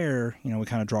from there, we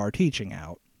kind of draw our teaching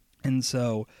out. And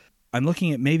so I'm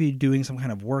looking at maybe doing some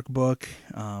kind of workbook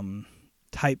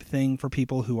type thing for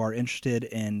people who are interested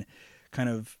in kind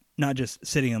of not just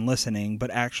sitting and listening,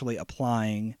 but actually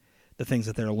applying the things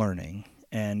that they're learning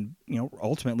and,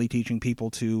 ultimately teaching people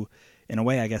to, in a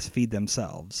way, I guess, feed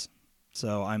themselves.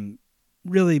 So I'm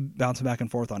really bouncing back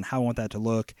and forth on how I want that to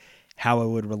look, how I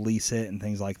would release it and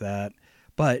things like that.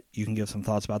 But you can give some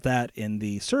thoughts about that in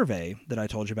the survey that I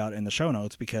told you about in the show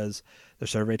notes, because the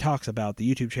survey talks about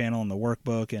the YouTube channel and the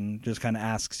workbook and just kind of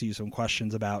asks you some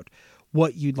questions about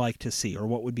what you'd like to see or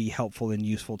what would be helpful and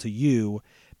useful to you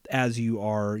as you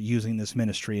are using this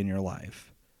ministry in your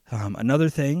life. Another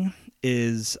thing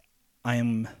is I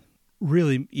am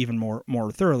really even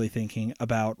more thoroughly thinking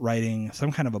about writing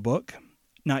some kind of a book,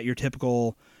 not your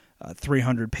typical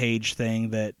 300-page thing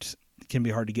that can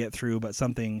be hard to get through, but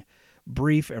something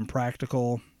brief and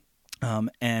practical.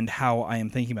 And how I am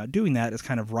thinking about doing that is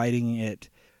kind of writing it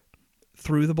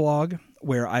through the blog,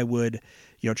 where I would,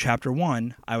 chapter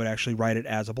 1, I would actually write it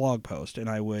as a blog post, and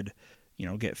I would,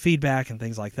 get feedback and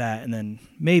things like that. And then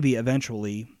maybe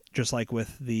eventually, just like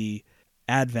with the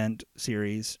Advent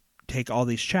series, take all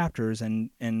these chapters and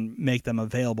make them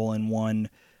available in one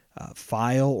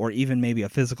file or even maybe a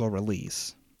physical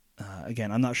release.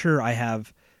 Again, I'm not sure. I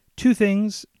have two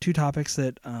topics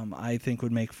that I think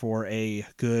would make for a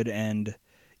good and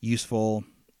useful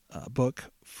book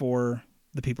for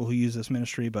the people who use this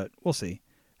ministry, but we'll see.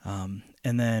 And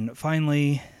then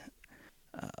finally,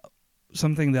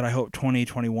 something that I hope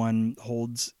 2021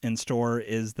 holds in store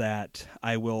is that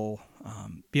I will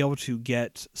be able to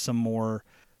get some more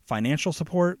financial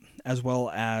support, as well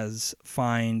as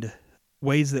find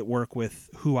ways that work with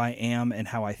who I am and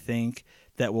how I think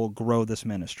that will grow this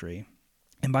ministry.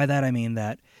 And by that I mean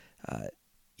that,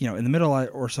 in the middle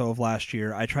or so of last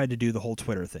year, I tried to do the whole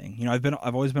Twitter thing.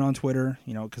 I've always been on Twitter,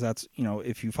 because that's,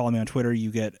 if you follow me on Twitter,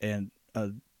 you get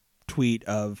a tweet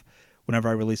of whenever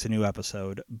I release a new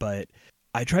episode. But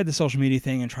I tried the social media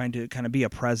thing and trying to kind of be a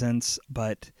presence,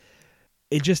 but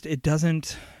it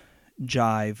doesn't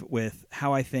jive with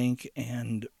how I think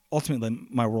and ultimately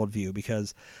my worldview,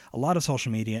 because a lot of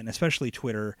social media, and especially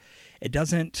Twitter, it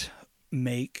doesn't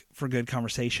make for good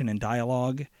conversation and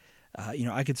dialogue.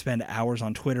 I could spend hours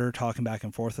on Twitter talking back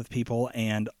and forth with people,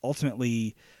 and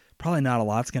ultimately probably not a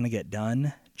lot's going to get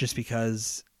done just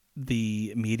because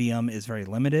the medium is very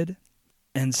limited.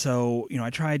 And so, I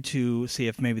tried to see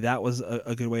if maybe that was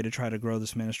a good way to try to grow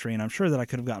this ministry, and I'm sure that I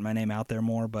could have gotten my name out there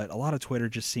more, but a lot of Twitter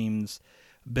just seems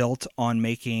built on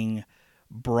making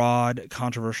broad,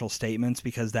 controversial statements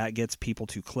because that gets people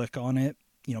to click on it.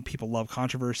 People love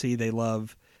controversy. They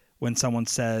love when someone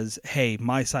says, hey,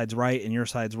 my side's right and your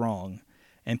side's wrong.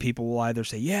 And people will either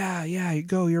say, yeah,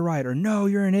 you're right, or no,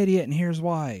 you're an idiot and here's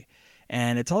why.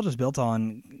 And it's all just built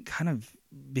on kind of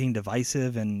being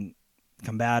divisive and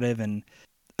combative. And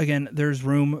again, there's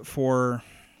room for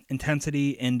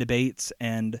intensity in debates,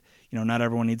 and not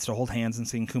everyone needs to hold hands and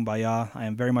sing Kumbaya. I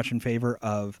am very much in favor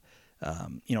of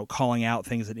calling out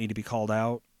things that need to be called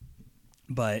out,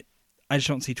 but I just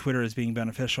don't see Twitter as being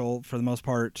beneficial. For the most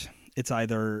part, it's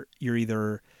you're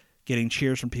either getting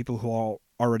cheers from people who are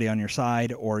already on your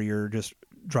side, or you're just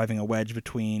driving a wedge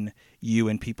between you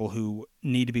and people who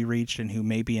need to be reached and who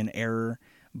may be in error,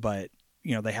 but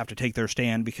they have to take their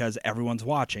stand because everyone's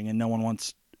watching, and no one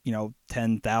wants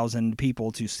 10,000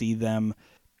 people to see them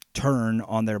turn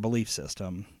on their belief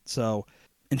system. So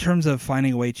in terms of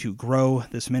finding a way to grow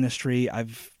this ministry, I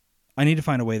need to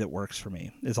find a way that works for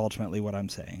me, is ultimately what I'm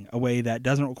saying. A way that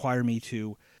doesn't require me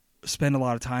to spend a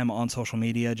lot of time on social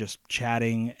media just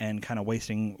chatting and kind of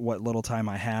wasting what little time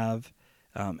I have.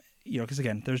 Because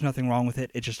again, there's nothing wrong with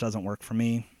it. It just doesn't work for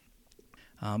me.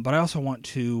 But I also want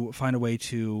to find a way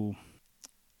to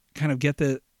kind of get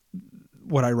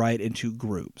what I write into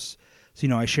groups. So,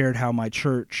 I shared how my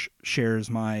church shares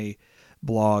my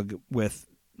blog with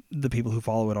the people who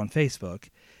follow it on Facebook.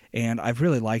 And I've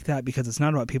really liked that because it's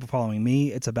not about people following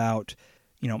me. It's about,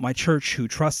 my church who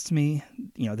trusts me.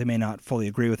 They may not fully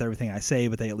agree with everything I say,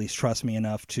 but they at least trust me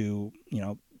enough to,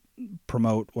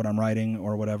 promote what I'm writing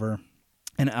or whatever.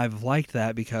 And I've liked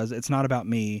that because it's not about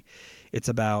me. It's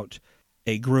about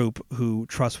a group who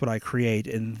trusts what I create,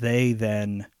 and they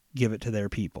then give it to their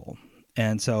people.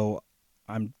 And so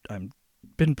I'm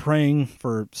been praying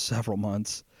for several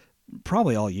months,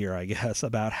 probably all year, I guess,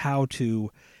 about how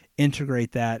to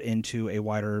integrate that into a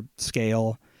wider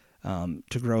scale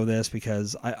to grow this,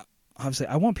 because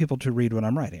I want people to read what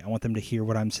I'm writing. I want them to hear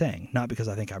what I'm saying, not because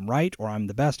I think I'm right or I'm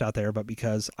the best out there, but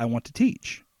because I want to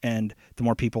teach. And the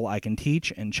more people I can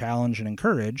teach and challenge and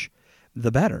encourage,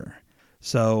 the better.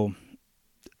 So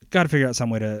got to figure out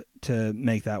some way to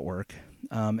make that work.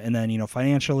 And then,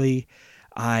 financially,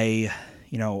 as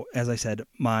I said,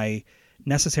 my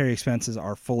necessary expenses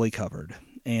are fully covered.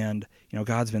 And,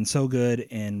 God's been so good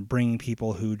in bringing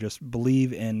people who just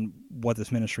believe in what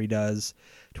this ministry does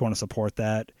to want to support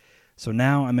that. So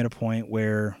now I'm at a point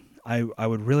where I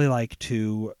would really like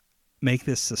to make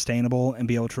this sustainable and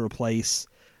be able to replace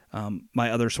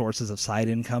my other sources of side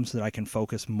income so that I can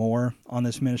focus more on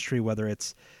this ministry, whether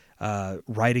it's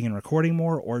writing and recording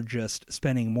more or just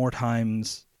spending more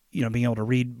times, being able to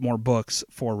read more books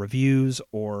for reviews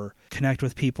or connect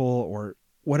with people or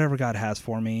whatever God has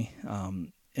for me,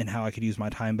 and how I could use my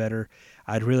time better.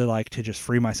 I'd really like to just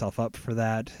free myself up for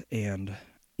that and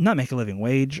not make a living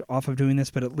wage off of doing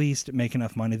this, but at least make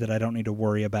enough money that I don't need to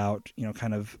worry about,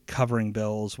 kind of covering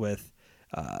bills with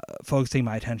focusing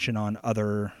my attention on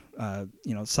other,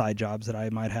 side jobs that I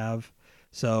might have.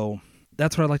 So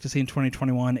that's what I'd like to see in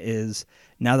 2021 is,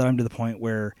 now that I'm to the point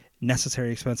where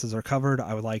necessary expenses are covered,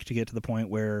 I would like to get to the point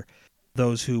where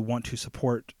those who want to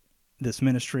support this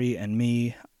ministry and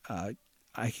me,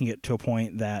 I can get to a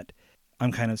point that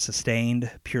I'm kind of sustained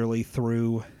purely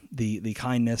through the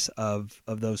kindness of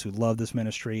those who love this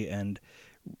ministry and,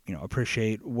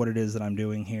 appreciate what it is that I'm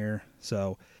doing here.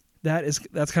 So that's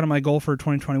kind of my goal for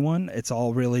 2021. It's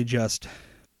all really just,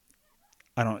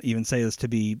 I don't even say this to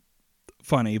be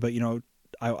funny, but,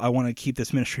 I want to keep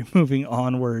this ministry moving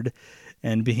onward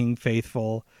and being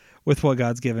faithful with what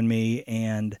God's given me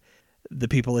and the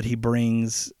people that he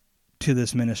brings to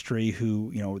this ministry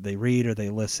who, they read or they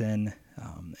listen,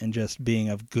 and just being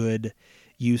of good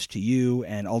use to you,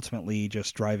 and ultimately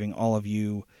just driving all of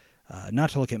you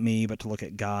not to look at me, but to look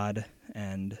at God.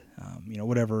 And,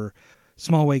 whatever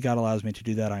small way God allows me to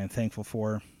do that, I am thankful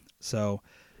for. So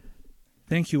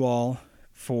thank you all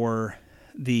for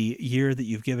the year that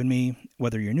you've given me,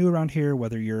 whether you're new around here,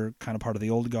 whether you're kind of part of the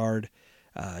old guard.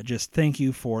 Just thank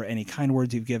you for any kind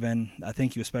words you've given.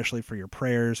 Thank you especially for your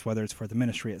prayers, whether it's for the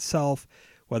ministry itself,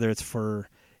 whether it's for,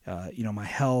 my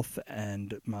health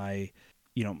and my,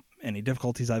 any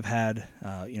difficulties I've had,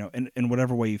 in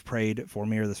whatever way you've prayed for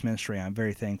me or this ministry. I'm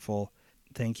very thankful.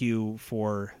 Thank you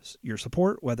for your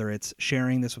support, whether it's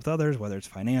sharing this with others, whether it's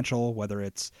financial, whether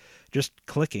it's just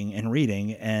clicking and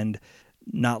reading and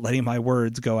not letting my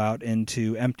words go out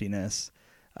into emptiness.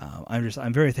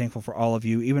 I'm very thankful for all of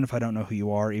you, even if I don't know who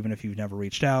you are, even if you've never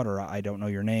reached out or I don't know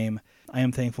your name. I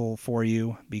am thankful for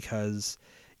you because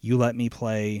you let me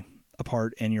play a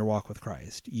part in your walk with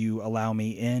Christ. You allow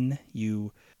me in.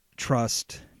 You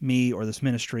trust me or this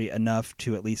ministry enough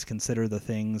to at least consider the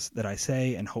things that I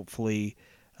say and hopefully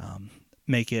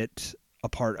make it a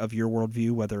part of your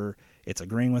worldview, whether it's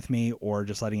agreeing with me or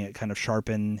just letting it kind of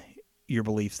sharpen your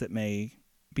beliefs that may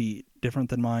be different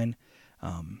than mine.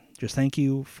 Just thank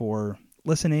you for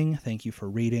listening. Thank you for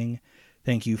reading.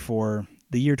 Thank you for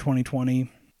the year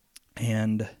 2020.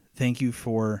 And thank you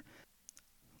for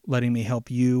letting me help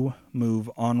you move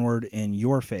onward in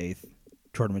your faith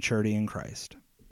toward maturity in Christ.